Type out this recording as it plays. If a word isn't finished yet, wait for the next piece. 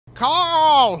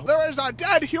Carl! There is a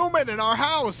dead human in our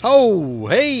house! Oh,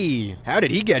 hey! How did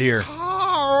he get here?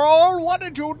 Carl, what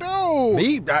did you do?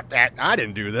 Me? I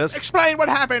didn't do this. Explain what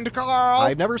happened, Carl!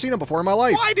 I've never seen him before in my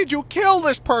life. Why did you kill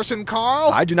this person,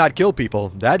 Carl? I do not kill people.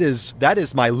 That is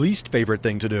my least favorite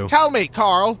thing to do. Tell me,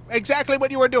 Carl, exactly what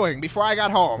you were doing before I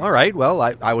got home. All right, well,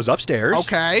 I was upstairs.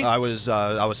 Okay. I was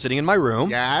sitting in my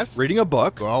room. Yes. Reading a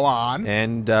book. Go on.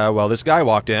 And, well, this guy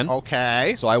walked in.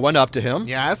 Okay. So I went up to him.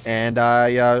 Yes. And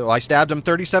I stabbed him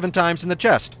 37 times in the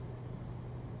chest.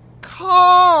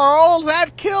 Carl,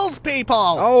 that kills people!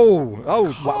 Oh,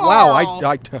 wow,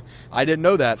 I didn't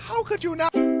know that. How could you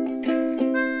not...